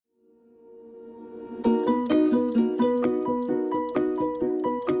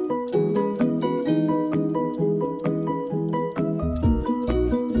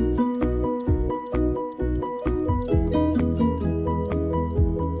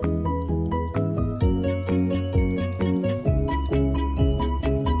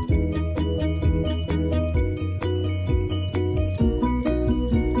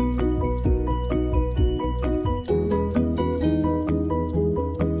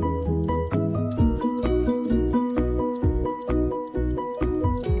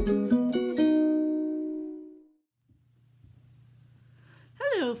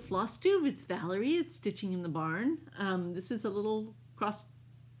YouTube, it's Valerie. It's Stitching in the Barn. This is a little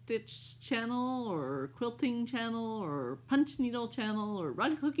cross-stitch channel or quilting channel or punch needle channel or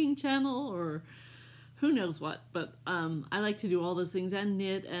rug hooking channel or who knows what. But I like to do all those things and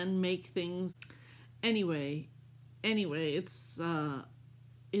knit and make things. Anyway, it's a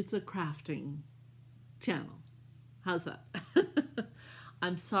crafting channel. How's that?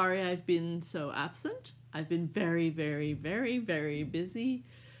 I'm sorry I've been so absent. I've been very, very, very, very busy.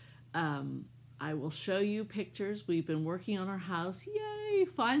 I will show you pictures. We've been working on our house. Yay!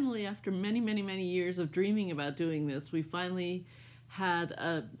 Finally, after many, many, many years of dreaming about doing this, we finally had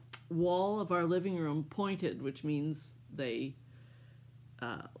a wall of our living room pointed, which means it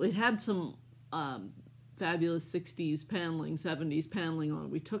had some fabulous 60s paneling, 70s paneling on it.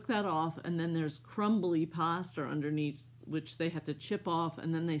 We took that off, and then there's crumbly plaster underneath, which they had to chip off,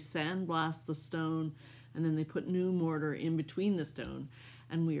 and then they sandblast the stone, and then they put new mortar in between the stone,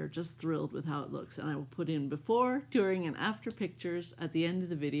 and we are just thrilled with how it looks. And I will put in before, during, and after pictures at the end of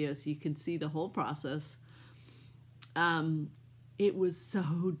the video so you can see the whole process. It was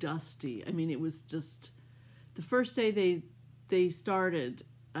so dusty. I mean, it was just the first day they started.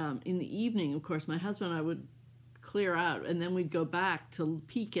 In the evening, of course, my husband and I would clear out, and then we'd go back to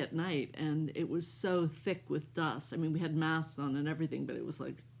peek at night, and it was so thick with dust. I mean, we had masks on and everything, but it was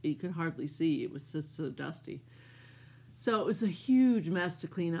like you could hardly see. It was just so dusty. So it was a huge mess to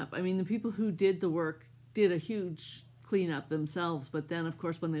clean up. I mean, the people who did the work did a huge cleanup themselves, but then, of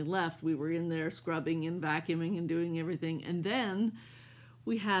course, when they left, we were in there scrubbing and vacuuming and doing everything, and then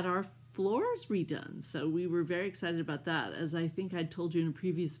we had our floors redone, so we were very excited about that. As I think I told you in a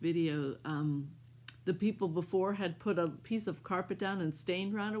previous video, the people before had put a piece of carpet down and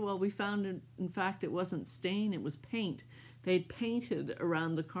stained around it. Well, we found, in fact, it wasn't stain, it was paint. They'd painted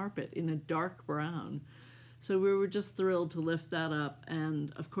around the carpet in a dark brown. So we were just thrilled to lift that up.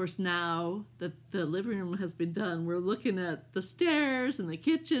 And of course, now that the living room has been done, we're looking at the stairs and the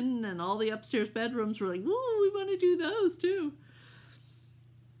kitchen and all the upstairs bedrooms. We're like, ooh, we want to do those too.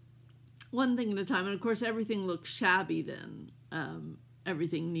 One thing at a time. And of course, everything looks shabby then.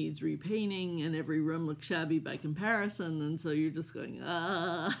 Everything needs repainting, and every room looks shabby by comparison. And so you're just going,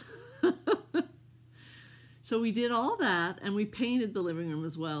 ah. So we did all that, and we painted the living room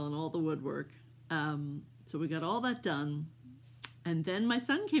as well, and all the woodwork. So we got all that done. And then my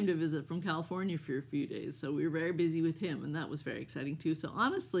son came to visit from California for a few days. So we were very busy with him, and that was very exciting too. So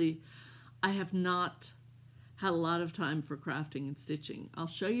honestly, I have not had a lot of time for crafting and stitching. I'll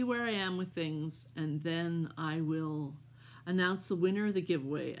show you where I am with things, and then I will announce the winner of the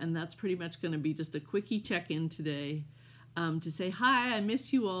giveaway, and that's pretty much going to be just a quickie check-in today to say, hi, I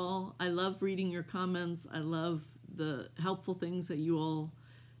miss you all. I love reading your comments. I love the helpful things that you all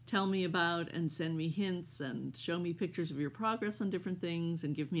tell me about and send me hints and show me pictures of your progress on different things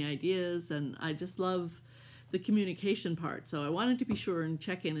and give me ideas, and I just love the communication part. So I wanted to be sure and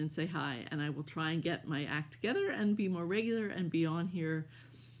check in and say hi, and I will try and get my act together and be more regular and be on here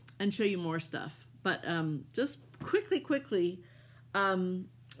and show you more stuff. But just quickly,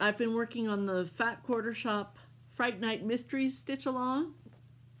 I've been working on the Fat Quarter Shop Fright Night Mysteries Stitch Along,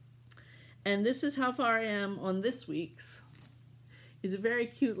 and this is how far I am on this week's. It's a very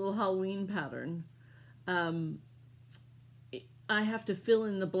cute little Halloween pattern. I have to fill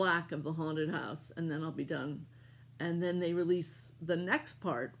in the black of the haunted house, and then I'll be done. And then they release the next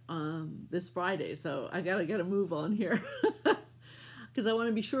part this Friday, so I gotta get a move on here. Because I want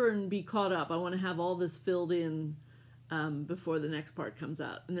to be sure and be caught up. I want to have all this filled in before the next part comes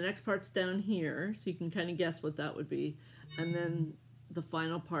out. And the next part's down here, so you can kind of guess what that would be. And then the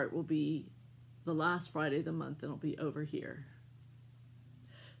final part will be the last Friday of the month, and it'll be over here.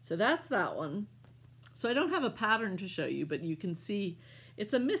 So that's that one. So I don't have a pattern to show you, but you can see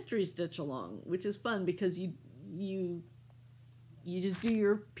it's a mystery stitch along, which is fun because you just do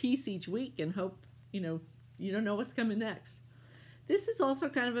your piece each week and hope, you don't know what's coming next. This is also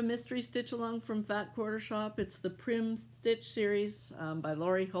kind of a mystery stitch along from Fat Quarter Shop. It's the Prim Stitch series by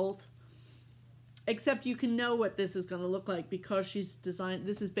Valerie Holt. Except you can know what this is going to look like because she's designed,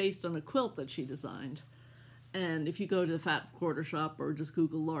 this is based on a quilt that she designed. And if you go to the Fat Quarter Shop or just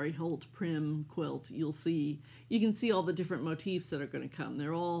Google Laurie Holt Prim quilt, you can see all the different motifs that are going to come.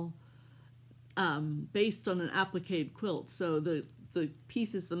 They're all based on an applique quilt, so the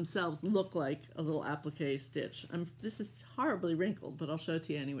pieces themselves look like a little applique stitch. This is horribly wrinkled, but I'll show it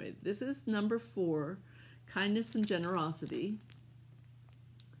to you anyway. This is number 4, Kindness and Generosity.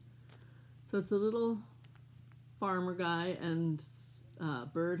 So it's a little farmer guy and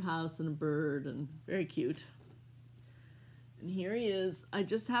birdhouse and a bird, and very cute. And here he is. I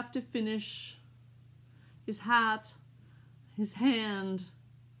just have to finish his hat, his hand,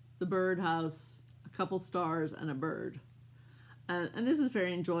 the birdhouse, a couple stars, and a bird. And this is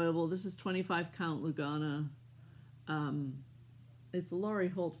very enjoyable. This is 25 count Lugana. It's Laurie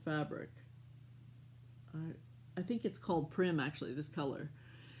Holt fabric. I think it's called Prim, actually, this color.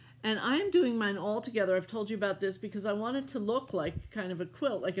 And I'm doing mine all together. I've told you about this because I want it to look like kind of a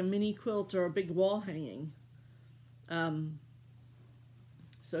quilt, like a mini quilt or a big wall hanging.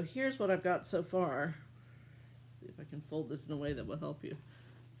 So here's what I've got so far. See if I can fold this in a way that will help you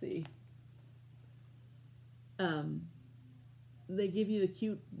see. They give you the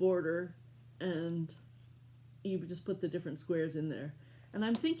cute border and you just put the different squares in there. And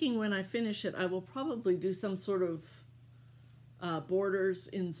I'm thinking when I finish it, I will probably do some sort of borders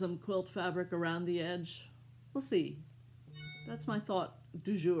in some quilt fabric around the edge. We'll see. That's my thought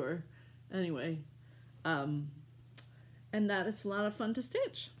du jour. Anyway, and that is a lot of fun to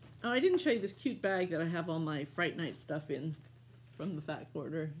stitch. Oh, I didn't show you this cute bag that I have all my Fright Night stuff in from the Fat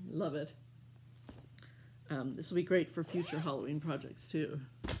Quarter. Love it. This will be great for future Halloween projects too.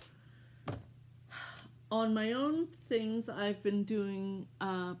 On my own things, I've been doing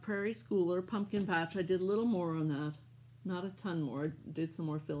Prairie Schooler, Pumpkin Patch. I did a little more on that. Not a ton more. I did some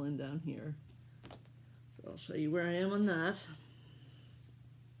more fill-in down here. So I'll show you where I am on that.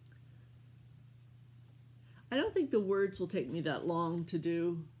 I don't think the words will take me that long to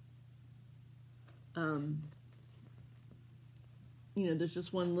do. You know, there's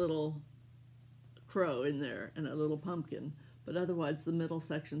just one little crow in there and a little pumpkin, but otherwise the middle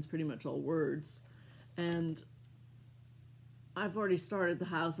section's pretty much all words. And I've already started the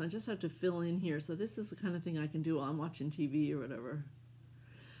house, and I just have to fill in here. So this is the kind of thing I can do while I'm watching TV or whatever.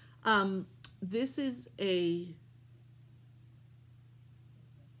 This is a,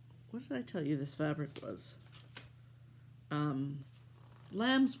 what did I tell you this fabric was?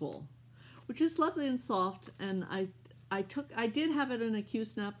 Lamb's wool, which is lovely and soft. And I did have it in a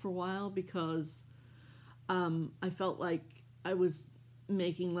Q-snap for a while because I felt like I was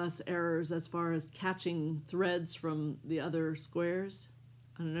making less errors as far as catching threads from the other squares.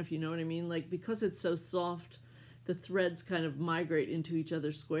 I don't know if you know what I mean. Like, because it's so soft, the threads kind of migrate into each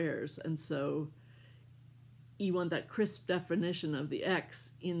other's squares, and so you want that crisp definition of the X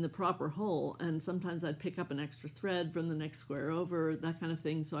in the proper hole, and sometimes I'd pick up an extra thread from the next square over, that kind of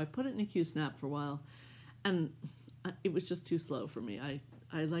thing. So I put it in a Q-snap for a while, and it was just too slow for me.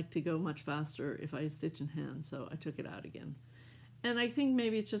 I like to go much faster if I stitch in hand, so I took it out again. And I think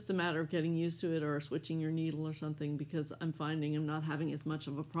maybe it's just a matter of getting used to it or switching your needle or something, because I'm finding I'm not having as much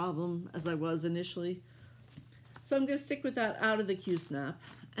of a problem as I was initially. So I'm going to stick with that out of the Q-snap.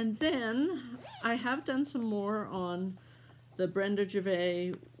 And then I have done some more on the Brenda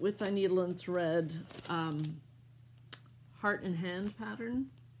Gervais with a needle and thread heart and hand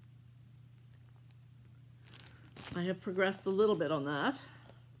pattern. I have progressed a little bit on that.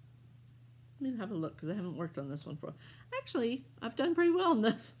 Let me have a look, because I haven't worked on this one for. Actually, I've done pretty well on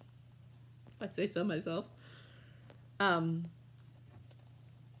this, if I say so myself. What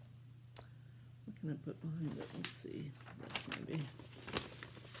can I put behind it? Let's see. This maybe.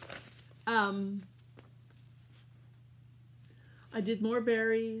 I did more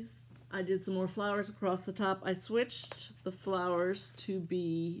berries. I did some more flowers across the top. I switched the flowers to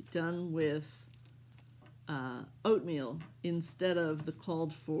be done with oatmeal instead of the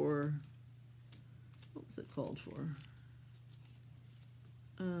called for. What was it called for?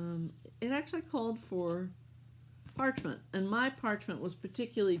 It actually called for parchment, and my parchment was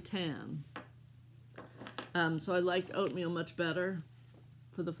particularly tan. So I liked oatmeal much better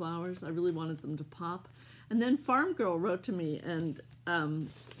for the flowers. I really wanted them to pop. And then Farm Girl wrote to me and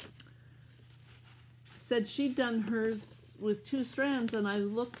said she'd done hers with 2 strands, and I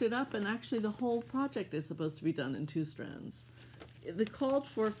looked it up, and actually the whole project is supposed to be done in 2 strands. The called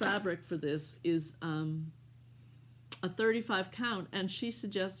for fabric for this is a 35 count, and she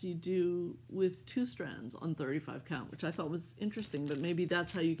suggests you do with 2 strands on 35 count, which I thought was interesting, but maybe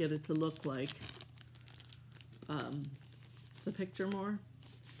that's how you get it to look like the picture more.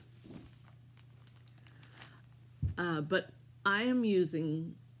 But I am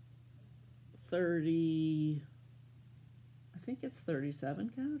using 30, I think it's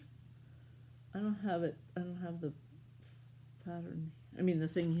 37 count. I don't have it, I don't have the pattern, I mean the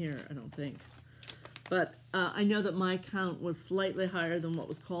thing here, I don't think. But I know that my count was slightly higher than what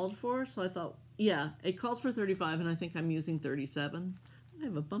was called for, so I thought, yeah, it calls for 35, and I think I'm using 37. I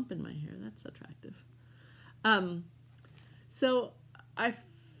have a bump in my hair, that's attractive. So I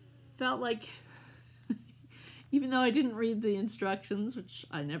felt like, even though I didn't read the instructions, which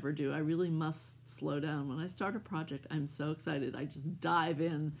I never do, I really must slow down. When I start a project, I'm so excited. I just dive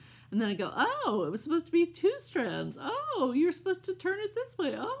in, And then I go, oh, it was supposed to be 2 strands. Oh, you're supposed to turn it this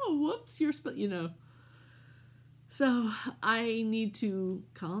way. Oh, whoops, you're supposed, you know. So I need to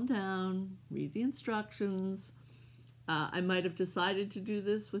calm down, read the instructions. I might have decided to do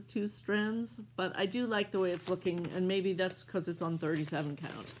this with 2 strands, but I do like the way it's looking, and maybe that's because it's on 37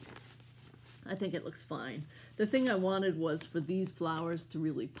 count. I think it looks fine. The thing I wanted was for these flowers to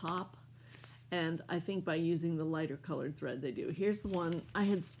really pop, and I think by using the lighter colored thread they do. Here's the one I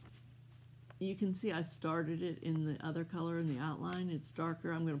had. You can see I started it in the other color in the outline. It's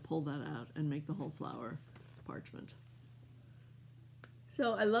darker. I'm going to pull that out and make the whole flower parchment.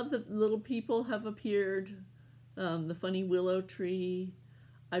 So I love that little people have appeared. The funny willow tree.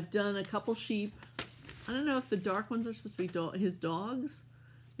 I've done a couple sheep. I don't know if the dark ones are supposed to be his dogs.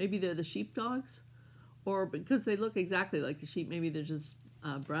 Maybe they're the sheep dogs. Or because they look exactly like the sheep, maybe they're just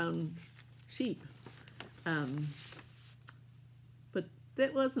brown sheep. But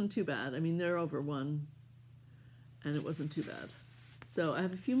that wasn't too bad. I mean, they're over 1, and it wasn't too bad. So I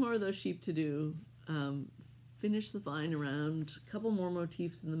have a few more of those sheep to do. Finish the vine around, a couple more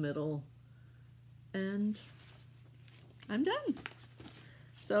motifs in the middle, and I'm done.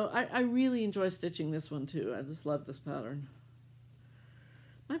 So I really enjoy stitching this one too. I just love this pattern.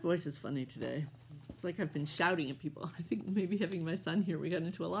 My voice is funny today. It's like I've been shouting at people. I think maybe having my son here, we got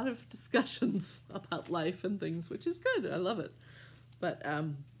into a lot of discussions about life and things, which is good. I love it. But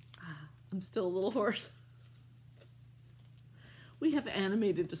I'm still a little hoarse. We have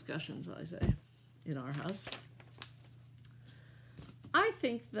animated discussions, I say, in our house. I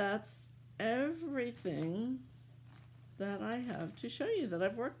think that's everything that I have to show you that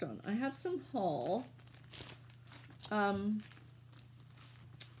I've worked on. I have some haul.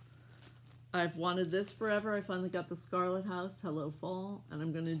 I've wanted this forever. I finally got the Scarlet House, Hello Fall, and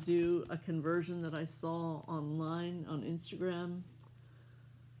I'm going to do a conversion that I saw online on Instagram.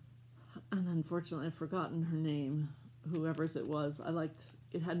 And unfortunately, I've forgotten her name, whoever's it was. I liked,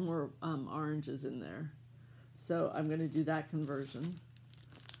 it had more oranges in there. So I'm going to do that conversion.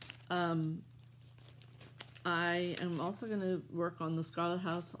 I am also going to work on the Scarlet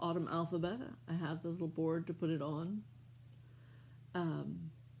House Autumn Alphabet. I have the little board to put it on.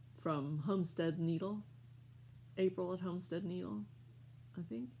 From Homestead Needle, April at Homestead Needle, I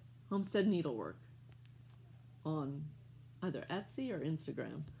think. Homestead Needlework on either Etsy or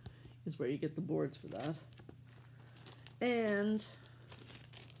Instagram is where you get the boards for that. And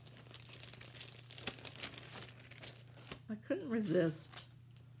I couldn't resist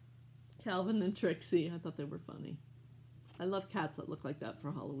Calvin and Trixie. I thought they were funny. I love cats that look like that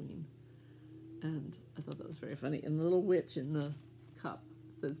for Halloween. And I thought that was very funny. And the little witch in the cup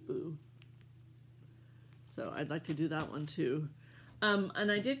says boo. So I'd like to do that one too.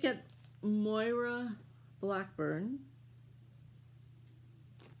 And I did get Moira Blackburn.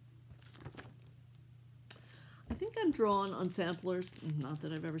 I think I'm drawn on samplers, not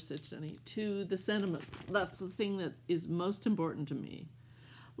that I've ever stitched any, to the sentiment. That's the thing that is most important to me.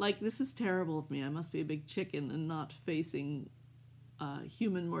 Like, this is terrible of me. I must be a big chicken and not facing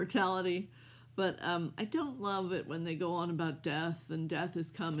human mortality. But I don't love it when they go on about death and death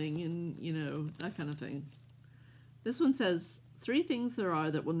is coming and, you know, that kind of thing. This one says, 3 things there are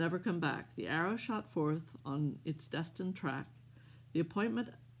that will never come back. The arrow shot forth on its destined track, the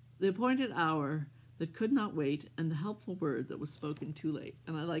appointed hour that could not wait, and the helpful word that was spoken too late.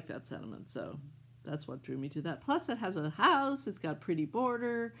 And I like that sentiment, so that's what drew me to that. Plus, it has a house, it's got pretty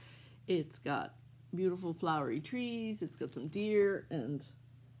border, it's got beautiful flowery trees, it's got some deer, and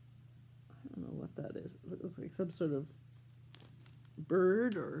I don't know what that is. It looks like some sort of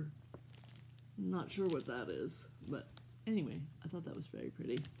bird, or I'm not sure what that is. But anyway, I thought that was very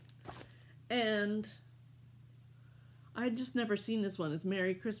pretty. And I had just never seen this one. It's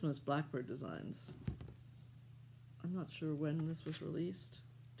Merry Christmas Blackbird Designs. I'm not sure when this was released.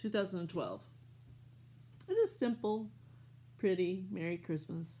 2012. It is simple, pretty, Merry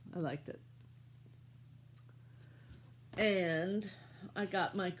Christmas. I liked it. And I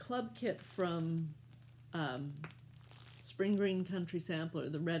got my club kit from Spring Green Country Sampler,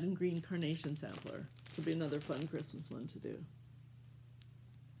 the red and green carnation sampler. This will be another fun Christmas one to do.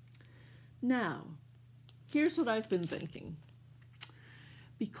 Now, here's what I've been thinking.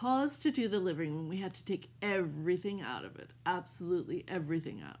 Because to do the living room, we had to take everything out of it, absolutely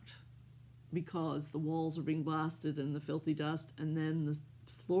everything out, because the walls were being blasted and the filthy dust, and then the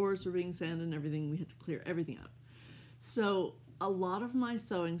floors were being sanded and everything. We had to clear everything out. So a lot of my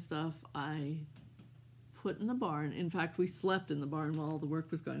sewing stuff I put in the barn. In fact, we slept in the barn while all the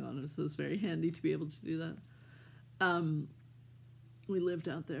work was going on, so it was very handy to be able to do that. We lived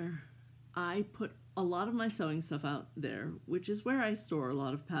out there. I put a lot of my sewing stuff out there, which is where I store a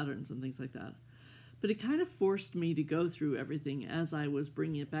lot of patterns and things like that. But it kind of forced me to go through everything as I was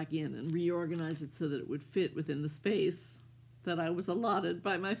bringing it back in and reorganize it so that it would fit within the space that I was allotted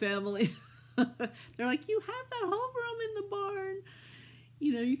by my family. They're like, you have that whole room in the barn.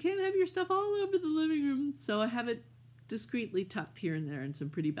 You know, you can't have your stuff all over the living room. So I have it discreetly tucked here and there in some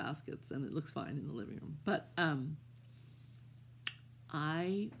pretty baskets, and it looks fine in the living room. But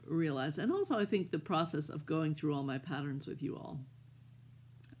I realized, and also I think the process of going through all my patterns with you all,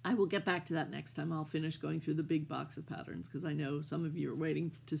 I will get back to that next time. I'll finish going through the big box of patterns, because I know some of you are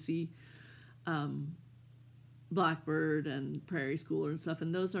waiting to see Blackbird and Prairie Schooler and stuff,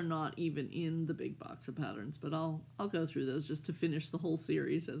 and those are not even in the big box of patterns, but I'll go through those just to finish the whole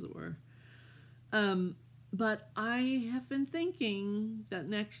series, as it were. But I have been thinking that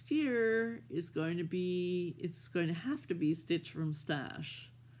next year is going to have to be Stitch from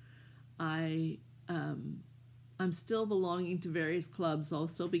Stash. I'm still belonging to various clubs. I'll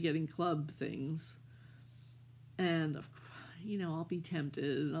still be getting club things. And, you know, I'll be tempted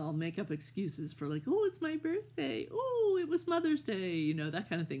and I'll make up excuses for like, oh, it's my birthday. Oh, it was Mother's Day. You know, that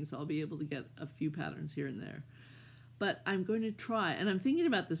kind of thing. So I'll be able to get a few patterns here and there. But I'm going to try, and I'm thinking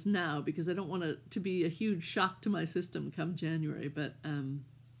about this now because I don't want it to be a huge shock to my system come January, but I'm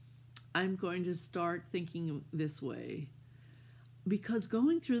going to start thinking this way. Because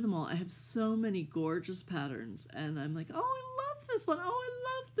going through them all, I have so many gorgeous patterns, and I'm like, oh, I love this one. Oh, I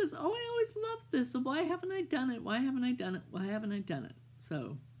love this. Oh, I always loved this. So why haven't I done it? Why haven't I done it? Why haven't I done it?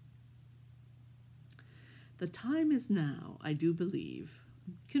 So the time is now, I do believe.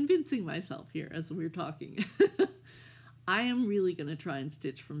 I'm convincing myself here as we're talking. I am really going to try and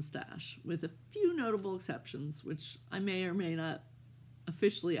stitch from Stash, with a few notable exceptions, which I may or may not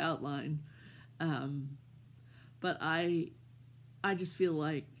officially outline. But I just feel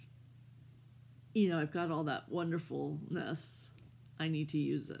like, you know, I've got all that wonderfulness. I need to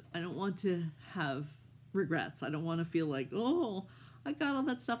use it. I don't want to have regrets. I don't want to feel like, oh, I got all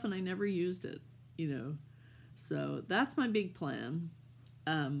that stuff and I never used it, you know. So that's my big plan.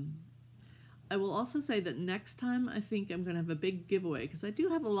 I will also say that next time I think I'm going to have a big giveaway, because I do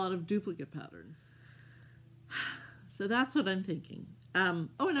have a lot of duplicate patterns. So that's what I'm thinking. Oh,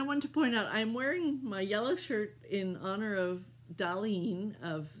 and I wanted to point out, I'm wearing my yellow shirt in honor of Darlene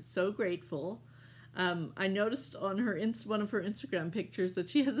of So Grateful. I noticed on her one of her Instagram pictures that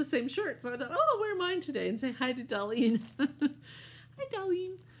she has the same shirt, so I thought, oh, I'll wear mine today and say hi to Darlene. Hi,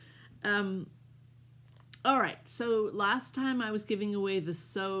 Darlene. All right, so last time I was giving away the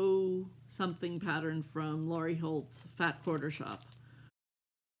Sew Something pattern from Laurie Holt's Fat Quarter Shop.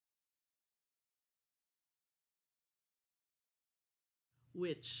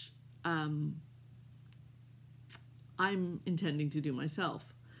 Which I'm intending to do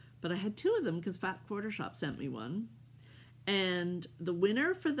myself. But I had two of them because Fat Quarter Shop sent me one. And the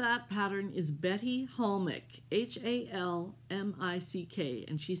winner for that pattern is Betty Halmick, Halmick.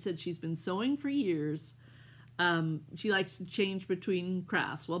 And she said she's been sewing for years. She likes to change between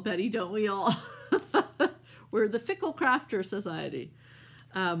crafts. Well, Betty, don't we all? We're the Fickle Crafter Society.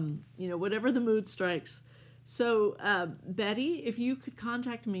 You know, whatever the mood strikes. So, Betty, if you could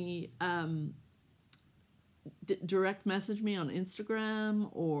contact me, direct message me on Instagram,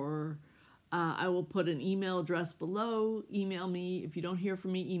 or I will put an email address below. Email me. If you don't hear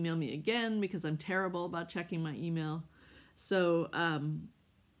from me, email me again, because I'm terrible about checking my email. So,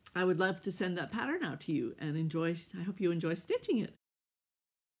 I would love to send that pattern out to you and enjoy. I hope you enjoy stitching it.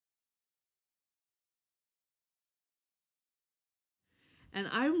 And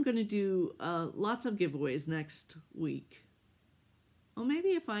I'm going to do lots of giveaways next week. Well,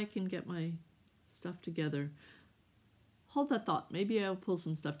 maybe if I can get my stuff together. Hold that thought. Maybe I'll pull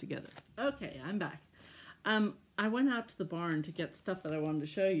some stuff together. Okay, I'm back. I went out to the barn to get stuff that I wanted to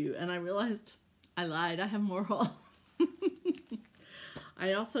show you, and I realized I lied. I have more haul.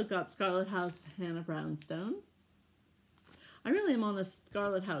 I also got Scarlet House Hannah Brownstone. I really am on a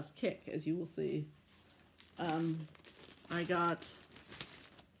Scarlet House kick, as you will see. I got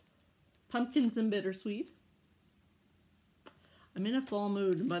Pumpkins and Bittersweet. I'm in a fall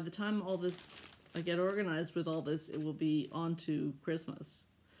mood, and by the time all this, I get organized with all this, it will be on to Christmas.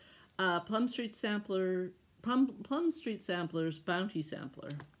 Plum Street Samplers Bounty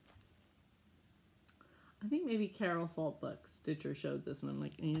Sampler. I think maybe Carol Saltbuck Stitcher showed this, and I'm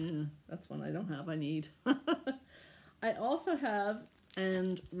like, that's one I don't have, I need. I also have,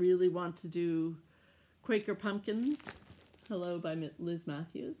 and really want to do, Quaker Pumpkins, Hello by Liz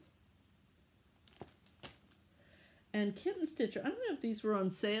Matthews. And Kitten Stitcher, I don't know if these were on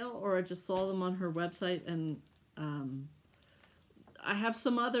sale or I just saw them on her website, and I have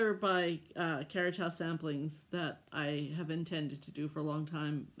some other by Carriage House samplings that I have intended to do for a long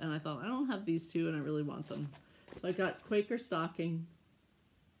time, and I thought I don't have these two and I really want them. So I got Quaker stocking.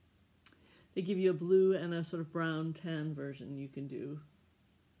 They give you a blue and a sort of brown tan version you can do.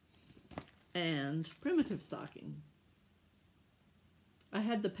 And primitive stocking. I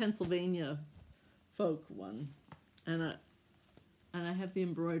had the Pennsylvania folk one, and I have the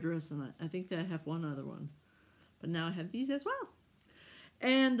embroiderous, and I think that I have one other one. But now I have these as well.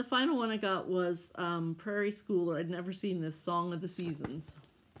 And the final one I got was Prairie Schooler. I'd never seen this, Song of the Seasons.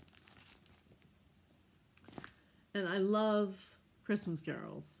 And I love Christmas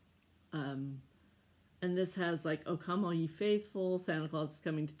carols. And this has like, "O come all ye faithful, Santa Claus is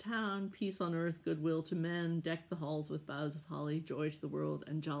coming to town, peace on earth, goodwill to men, deck the halls with boughs of holly, joy to the world,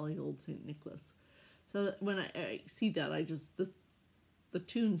 and jolly old St. Nicholas." So when I see that, I just, the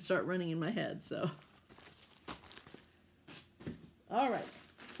tunes start running in my head, so. All right,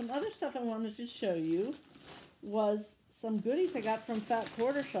 some other stuff I wanted to show you was some goodies I got from Fat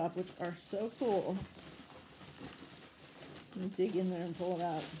Quarter Shop, which are so cool. Let me dig in there and pull it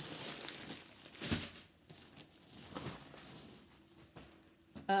out.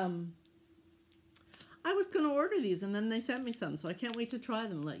 I was going to order these, and then they sent me some, so I can't wait to try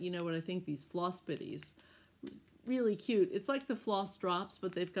them and let you know what I think. These floss bitties. Really cute. It's like the floss drops,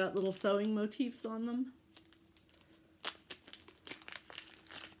 but they've got little sewing motifs on them.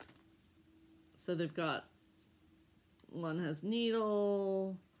 So they've got, one has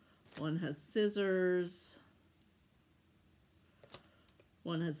needle, one has scissors,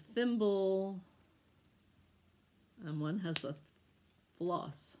 one has thimble, and one has a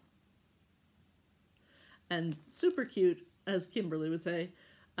floss. And super cute, as Kimberly would say.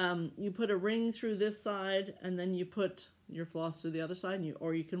 You put a ring through this side, and then you put your floss through the other side, and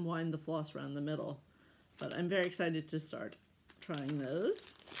or you can wind the floss around the middle. But I'm very excited to start trying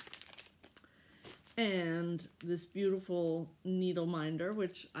those. And this beautiful needle minder,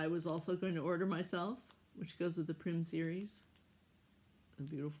 which I was also going to order myself, which goes with the Prim series. A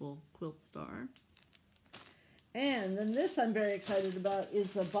beautiful quilt star. And then this I'm very excited about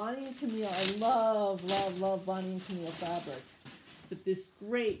is the Bonnie and Camille. I love, love, love Bonnie and Camille fabric. With this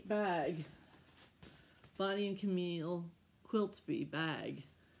great bag. Bonnie and Camille Quiltby bag.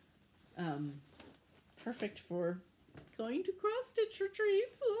 Perfect for going to cross-stitch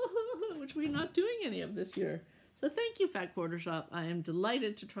retreats, which we're not doing any of this year. So thank you, Fat Quarter Shop. I am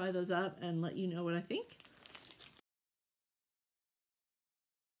delighted to try those out and let you know what I think.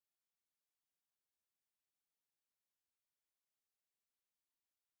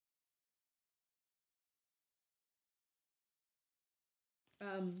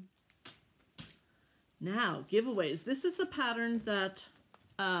 Now, giveaways. This is the pattern that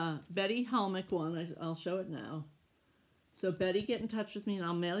Betty Helmick won. I'll show it now. So Betty, get in touch with me and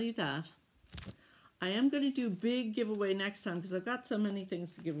I'll mail you that. I am going to do big giveaway next time because I've got so many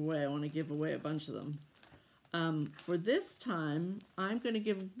things to give away. I want to give away a bunch of them. For this time, I'm going to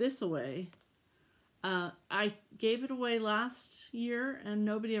give this away. I gave it away last year and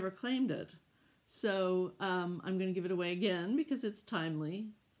nobody ever claimed it. So I'm going to give it away again because it's timely.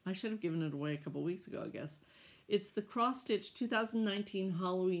 I should have given it away a couple weeks ago, I guess. It's the Cross Stitch 2019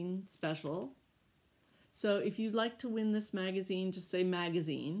 Halloween special. So if you'd like to win this magazine, just say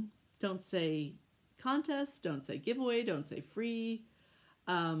magazine. Don't say contest, don't say giveaway, don't say free.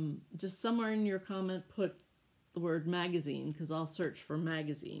 Just somewhere in your comment put the word magazine because I'll search for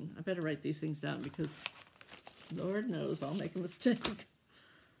magazine. I better write these things down because Lord knows I'll make a mistake.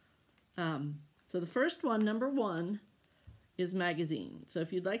 So the first one, number 1, is magazine. So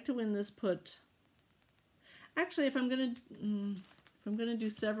if you'd like to win this, put. Actually, if I'm gonna do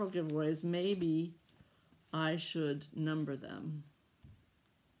several giveaways, maybe I should number them.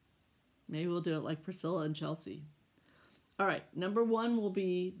 Maybe we'll do it like Priscilla and Chelsea. All right, number 1 will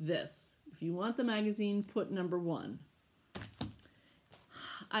be this. If you want the magazine, put number 1.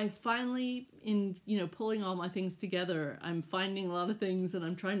 I finally, in pulling all my things together, I'm finding a lot of things and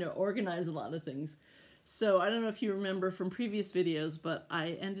I'm trying to organize a lot of things. So I don't know if you remember from previous videos, but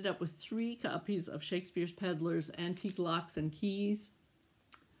I ended up with 3 copies of Shakespeare's Peddlers Antique Locks and Keys.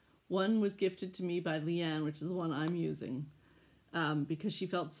 One was gifted to me by Leanne, which is the one I'm using, because she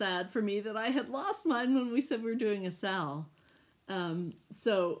felt sad for me that I had lost mine when we said we were doing a Sal. And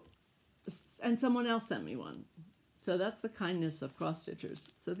someone else sent me one. So that's the kindness of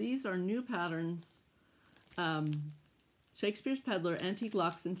cross-stitchers. So these are new patterns. Shakespeare's Peddler, Antique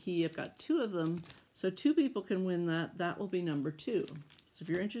Locks and Key. I've got 2 of them. So 2 people can win that. That will be number 2. So if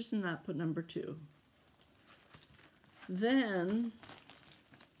you're interested in that, put number 2. Then,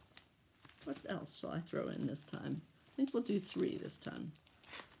 what else shall I throw in this time? I think we'll do 3 this time.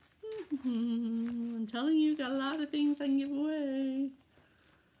 I'm telling you, got a lot of things I can give away.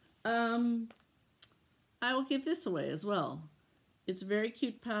 I will give this away as well. It's a very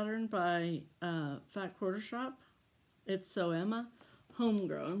cute pattern by Fat Quarter Shop. It's So Emma,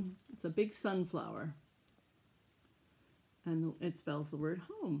 homegrown. It's a big sunflower. And it spells the word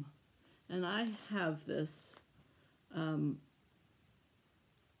home. And I have this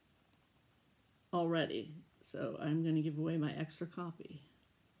already. So I'm going to give away my extra copy.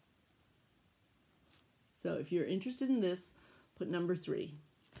 So if you're interested in this, put number 3.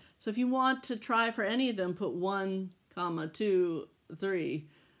 So if you want to try for any of them, put 1, 2, 3.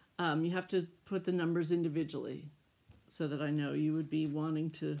 You have to put the numbers individually so that I know you would be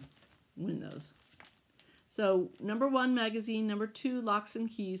wanting to win those. So number 1, magazine. Number 2, locks and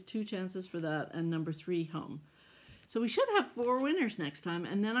keys. 2 chances for that. And number 3, home. So we should have 4 winners next time.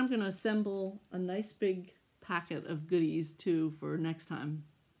 And then I'm going to assemble a nice big packet of goodies too for next time.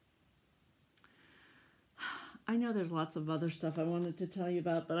 I know there's lots of other stuff I wanted to tell you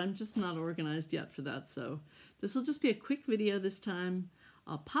about, but I'm just not organized yet for that. So this will just be a quick video this time.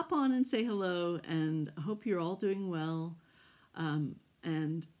 I'll pop on and say hello, and I hope you're all doing well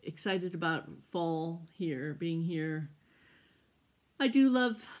and excited about fall here, being here. I do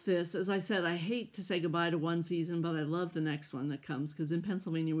love this. As I said, I hate to say goodbye to one season, but I love the next one that comes, because in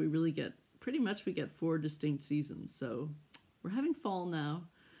Pennsylvania we really get, pretty much we get 4 distinct seasons. So we're having fall now.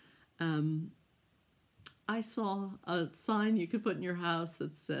 I saw a sign you could put in your house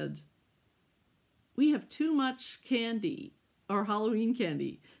that said, "We have too much candy," or Halloween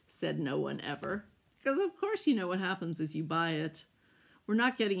candy. Said no one ever. Because of course you know what happens is you buy it. We're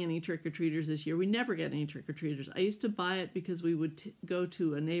not getting any trick-or-treaters this year. We never get any trick-or-treaters. I used to buy it because we would go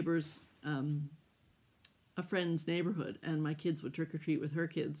to a neighbor's, a friend's neighborhood, and my kids would trick-or-treat with her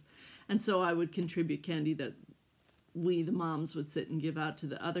kids. And so I would contribute candy that we, the moms, would sit and give out to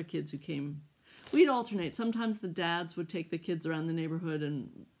the other kids who came. We'd alternate. Sometimes the dads would take the kids around the neighborhood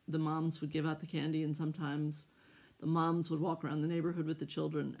and the moms would give out the candy, and sometimes the moms would walk around the neighborhood with the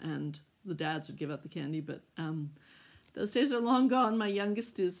children and the dads would give out the candy. But those days are long gone. My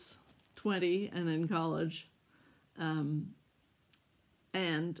youngest is 20 and in college. And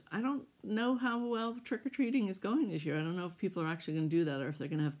I don't know how well trick-or-treating is going this year. I don't know if people are actually going to do that, or if they're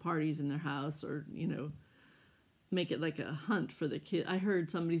going to have parties in their house, or, you know, make it like a hunt for the kid. I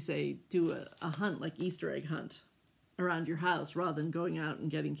heard somebody say do a hunt, like Easter egg hunt around your house, rather than going out and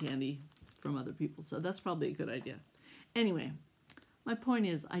getting candy from other people. So that's probably a good idea. Anyway, my point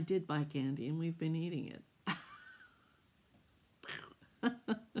is I did buy candy and we've been eating it.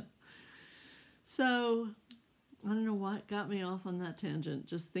 So I don't know what got me off on that tangent,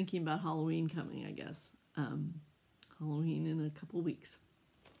 just thinking about Halloween coming, I guess. Halloween in a couple weeks.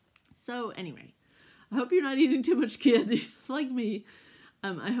 So anyway, I hope you're not eating too much candy like me.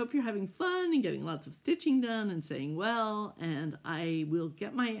 I hope you're having fun and getting lots of stitching done and saying well, and I will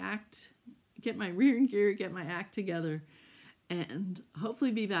get my rear and gear, get my act together, and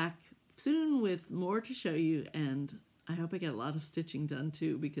hopefully be back soon with more to show you. And I hope I get a lot of stitching done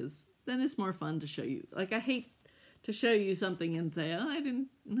too, because then it's more fun to show you. Like, I hate to show you something and say, oh,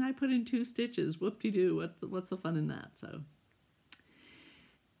 I put in 2 stitches, whoop-de-doo, what's the fun in that? So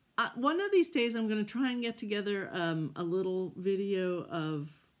one of these days I'm going to try and get together a little video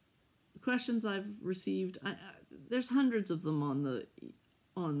of questions I've received. There's hundreds of them on the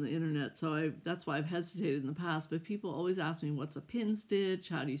internet, so that's why I've hesitated in the past, but people always ask me, what's a pin stitch,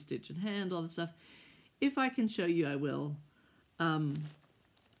 how do you stitch in hand, all that stuff. If I can show you, I will.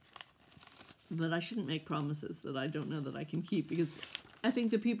 But I shouldn't make promises that I don't know that I can keep, because I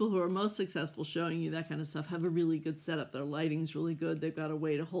think the people who are most successful showing you that kind of stuff have a really good setup. Their lighting's really good. They've got a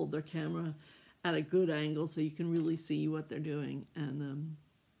way to hold their camera at a good angle so you can really see what they're doing. And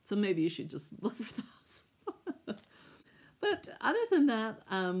so maybe you should just look for those. But other than that,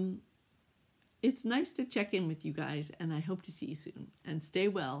 it's nice to check in with you guys, and I hope to see you soon. And stay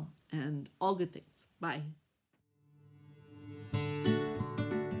well, and all good things. Bye.